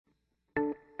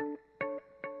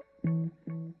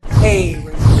Hey,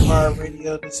 Radio Fire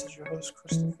Radio, this is your host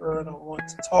Christopher, and I want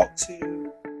to talk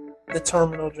to the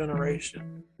terminal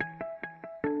generation.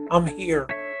 I'm here.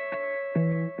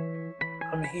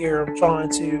 I'm trying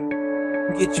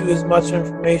to get you as much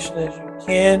information as you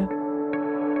can,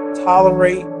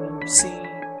 tolerate, and receive,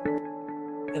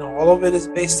 and all of it is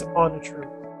based upon the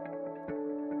truth.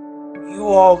 You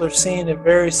all are seeing the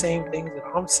very same things that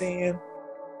I'm seeing,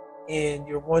 and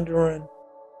you're wondering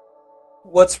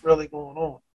what's really going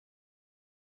on.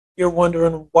 You're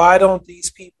wondering, why don't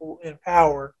these people in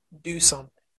power do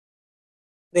something?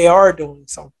 They are doing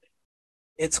something.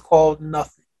 It's called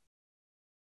nothing.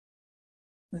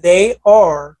 They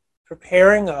are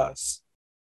preparing us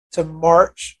to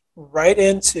march right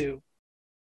into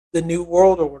the New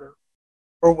World Order,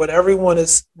 or what everyone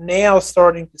is now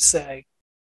starting to say,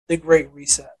 the Great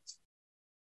Reset.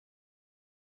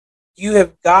 You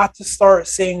have got to start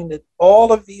seeing that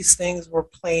all of these things were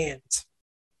planned.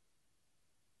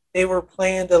 They were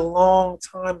planned a long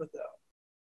time ago.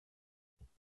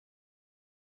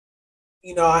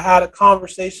 You know, I had a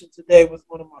conversation today with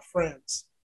one of my friends,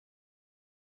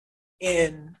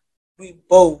 and we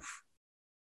both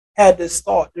had this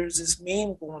thought. There's this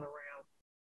meme going around,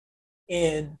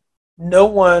 and no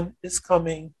one is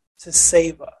coming to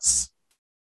save us.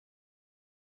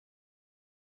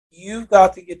 You've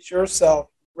got to get yourself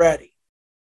ready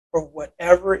for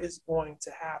whatever is going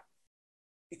to happen,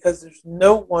 because there's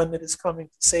no one that is coming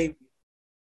to save you.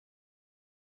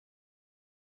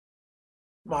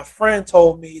 My friend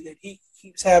told me that he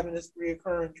keeps having this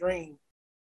reoccurring dream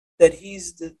that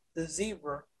he's the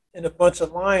zebra and a bunch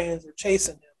of lions are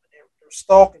chasing him, and they're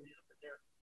stalking him, and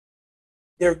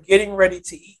they're getting ready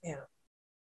to eat him.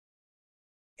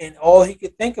 And all he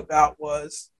could think about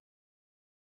was,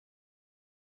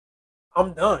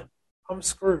 I'm done. I'm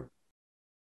screwed.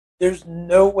 There's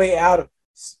no way out of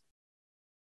this.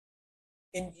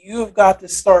 And you've got to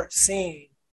start seeing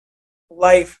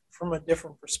life from a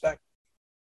different perspective.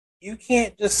 You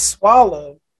can't just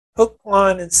swallow hook,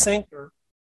 line, and sinker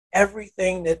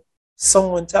everything that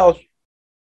someone tells you.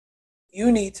 You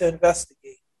need to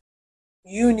investigate.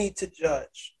 You need to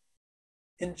judge.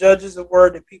 And judge is a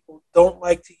word that people don't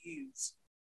like to use,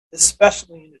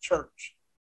 especially in the church,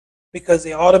 because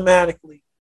it automatically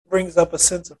brings up a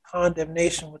sense of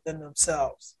condemnation within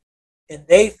themselves. And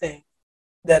they think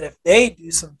that if they do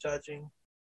some judging,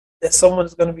 that someone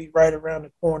is going to be right around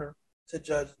the corner to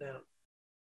judge them.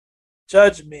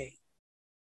 Judge me.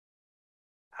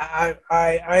 I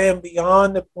am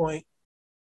beyond the point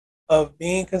of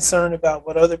being concerned about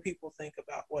what other people think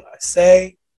about what I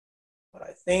say, what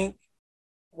I think,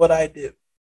 what I do.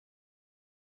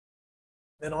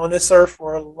 Been on this earth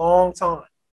for a long time.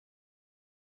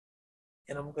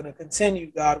 And I'm going to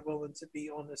continue, God willing, to be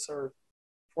on this earth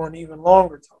for an even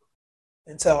longer time,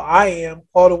 until I am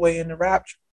caught away in the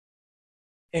rapture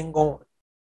and going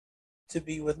to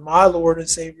be with my Lord and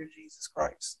Savior Jesus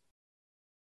Christ.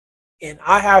 And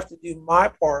I have to do my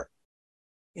part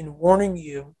in warning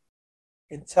you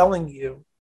and telling you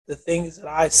the things that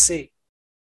I see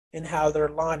and how they're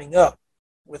lining up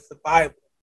with the Bible,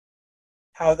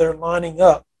 how they're lining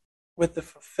up with the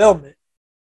fulfillment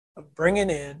of bringing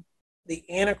in the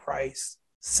Antichrist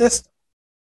system.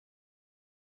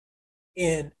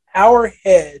 And our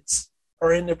heads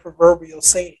are in the proverbial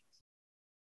saying.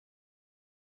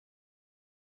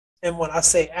 And when I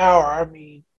say our, I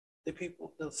mean the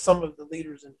people, some of the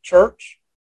leaders in the church,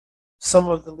 some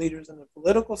of the leaders in the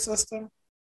political system,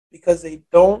 because they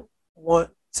don't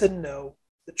want to know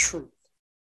the truth.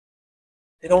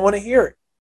 They don't want to hear it.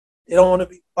 They don't want to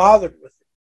be bothered with it.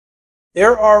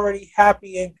 They're already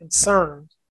happy and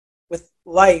concerned with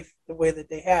life the way that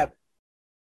they have it.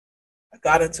 I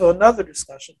got into another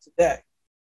discussion today.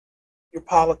 Your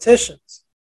politicians,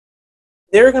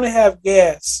 they're going to have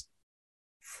gas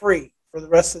free for the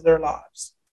rest of their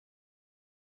lives.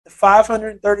 The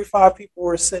 535 people who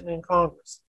are sitting in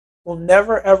Congress will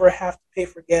never ever have to pay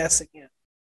for gas again.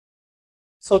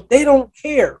 So they don't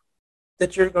care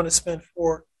that you're going to spend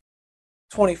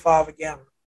 $4.25 a gallon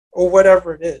or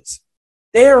whatever it is.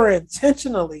 They are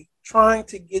intentionally trying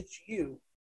to get you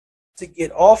to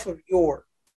get off of your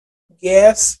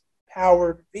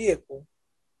gas-powered vehicle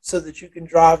so that you can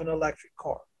drive an electric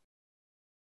car.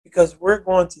 Because we're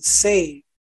going to save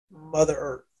Mother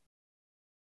Earth.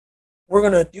 We're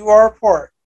going to do our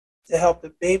part to help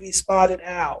the baby spotted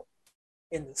owl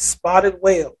and the spotted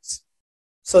whales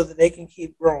so that they can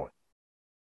keep growing.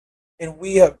 And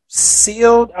we have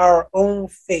sealed our own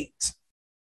fate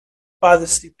by the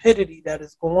stupidity that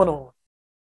is going on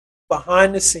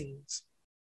behind the scenes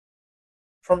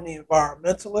from the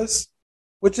environmentalists,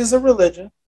 which is a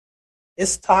religion.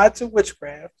 It's tied to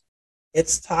witchcraft.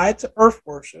 It's tied to earth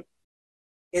worship.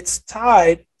 It's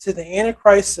tied to the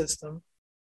Antichrist system,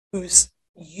 who's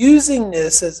using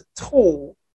this as a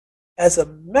tool, as a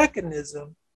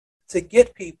mechanism to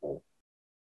get people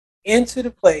into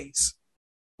the place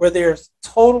where they're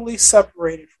totally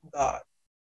separated from God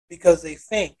because they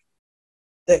think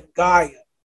that Gaia,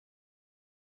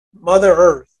 Mother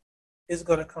Earth, is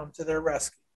going to come to their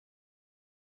rescue.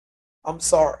 I'm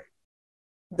sorry.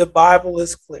 The Bible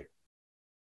is clear.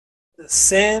 The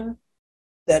sin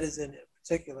that is in a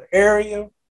particular area,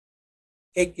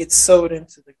 it gets sowed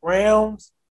into the ground,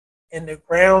 and the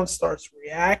ground starts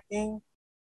reacting,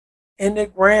 and the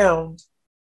ground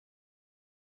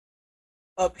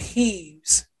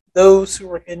upheaves those who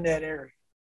are in that area.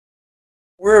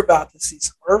 We're about to see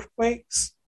some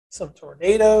earthquakes, some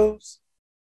tornadoes,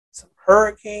 some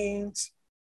hurricanes,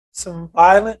 some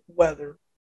violent weather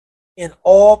in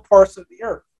all parts of the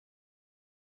earth.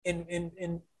 And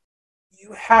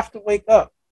you have to wake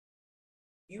up.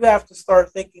 You have to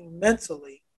start thinking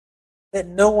mentally that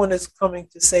no one is coming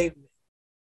to save me.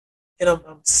 And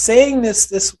I'm saying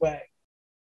this way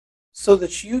so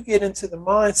that you get into the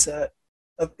mindset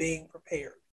of being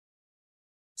prepared.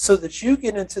 So that you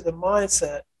get into the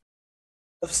mindset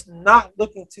of not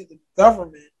looking to the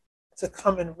government to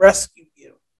come and rescue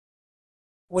you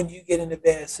when you get in a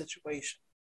bad situation.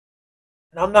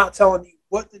 And I'm not telling you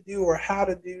what to do or how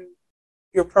to do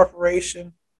your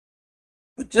preparation,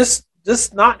 but just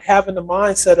not having the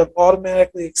mindset of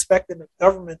automatically expecting the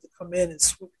government to come in and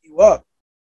swoop you up.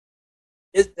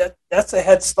 That's a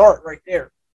head start right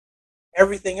there.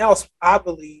 Everything else, I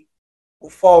believe, will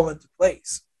fall into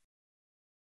place.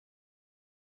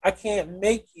 I can't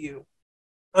make you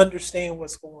understand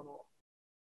what's going on.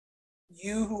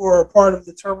 You who are a part of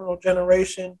the terminal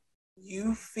generation,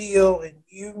 you feel and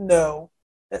you know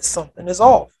that something is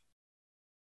off.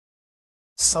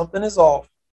 Something is off.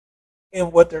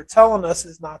 And what they're telling us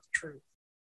is not the truth.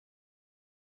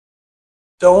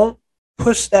 Don't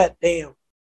push that down.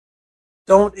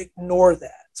 Don't ignore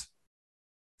that.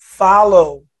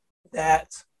 Follow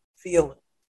that feeling,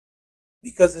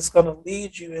 because it's going to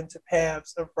lead you into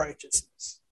paths of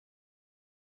righteousness.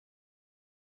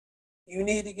 You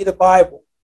need to get a Bible.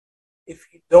 If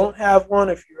you don't have one,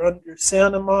 if you're under the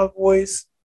sound of my voice,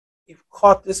 you've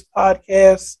caught this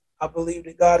podcast, I believe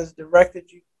that God has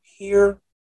directed you here.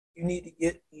 You need to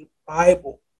get a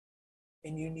Bible,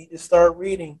 and you need to start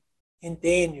reading in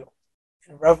Daniel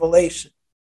and Revelation,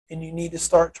 and you need to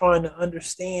start trying to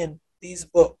understand these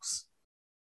books.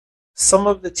 Some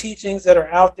of the teachings that are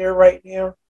out there right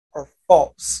now are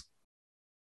false.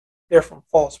 They're from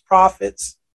false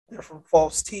prophets. They're from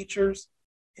false teachers,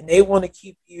 and they want to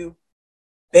keep you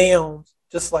bound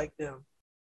just like them.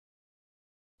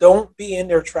 Don't be in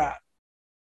their trap.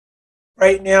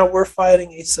 Right now, we're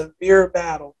fighting a severe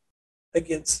battle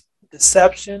against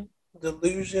deception,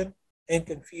 delusion, and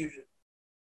confusion.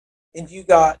 And you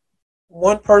got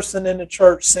one person in the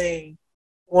church saying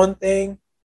one thing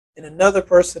and another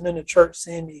person in the church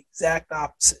saying the exact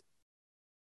opposite.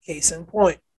 Case in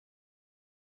point,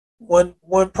 one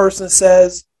person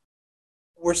says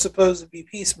we're supposed to be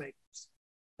peacemakers.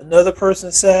 Another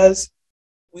person says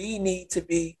we need to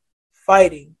be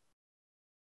fighting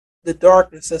the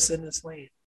darkness that's in this land.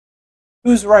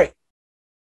 Who's right?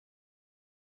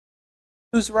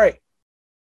 Who's right?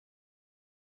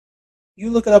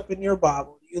 You look it up in your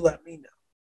Bible. You let me know.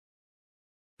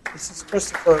 This is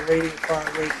Christopher, Radiant Fire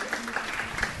Radio.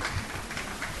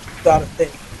 You gotta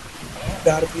think. You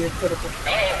gotta be a critical.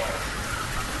 Hello?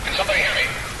 Can somebody hear me?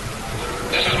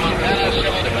 This is Montana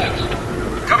Civil Defense.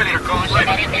 Cover leader calling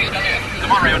Raven. Somebody please come in.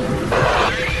 Come on, Raven.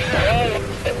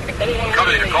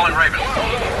 Cover leader calling Raven.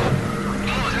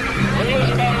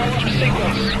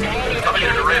 Cover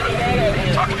leader to Raven.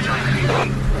 Talk to me, John.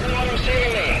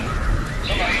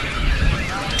 Somebody.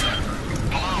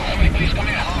 Somebody please come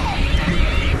in.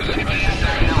 Is anybody out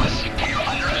there? Alice, you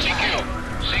under CQ.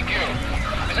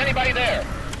 Is anybody there?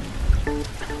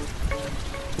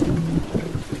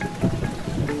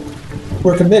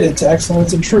 We're committed to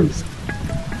excellence and truth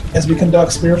as we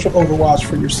conduct spiritual overwatch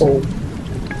for your soul.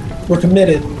 We're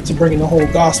committed to bringing the whole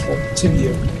gospel to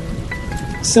you.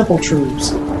 Simple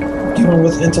truths, given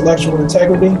with intellectual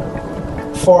integrity,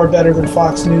 far better than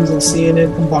Fox News and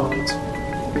CNN combined.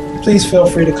 Please feel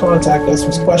free to contact us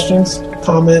with questions,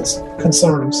 comments,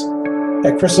 concerns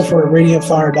at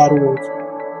Christopher@radiantfire.org.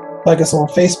 Like us on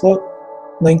Facebook,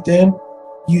 LinkedIn,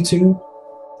 YouTube,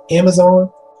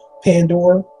 Amazon,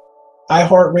 Pandora,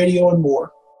 iHeartRadio, and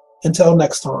more. Until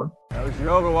next time. That was your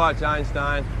Overwatch,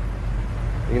 Einstein.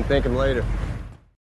 You can thank him later.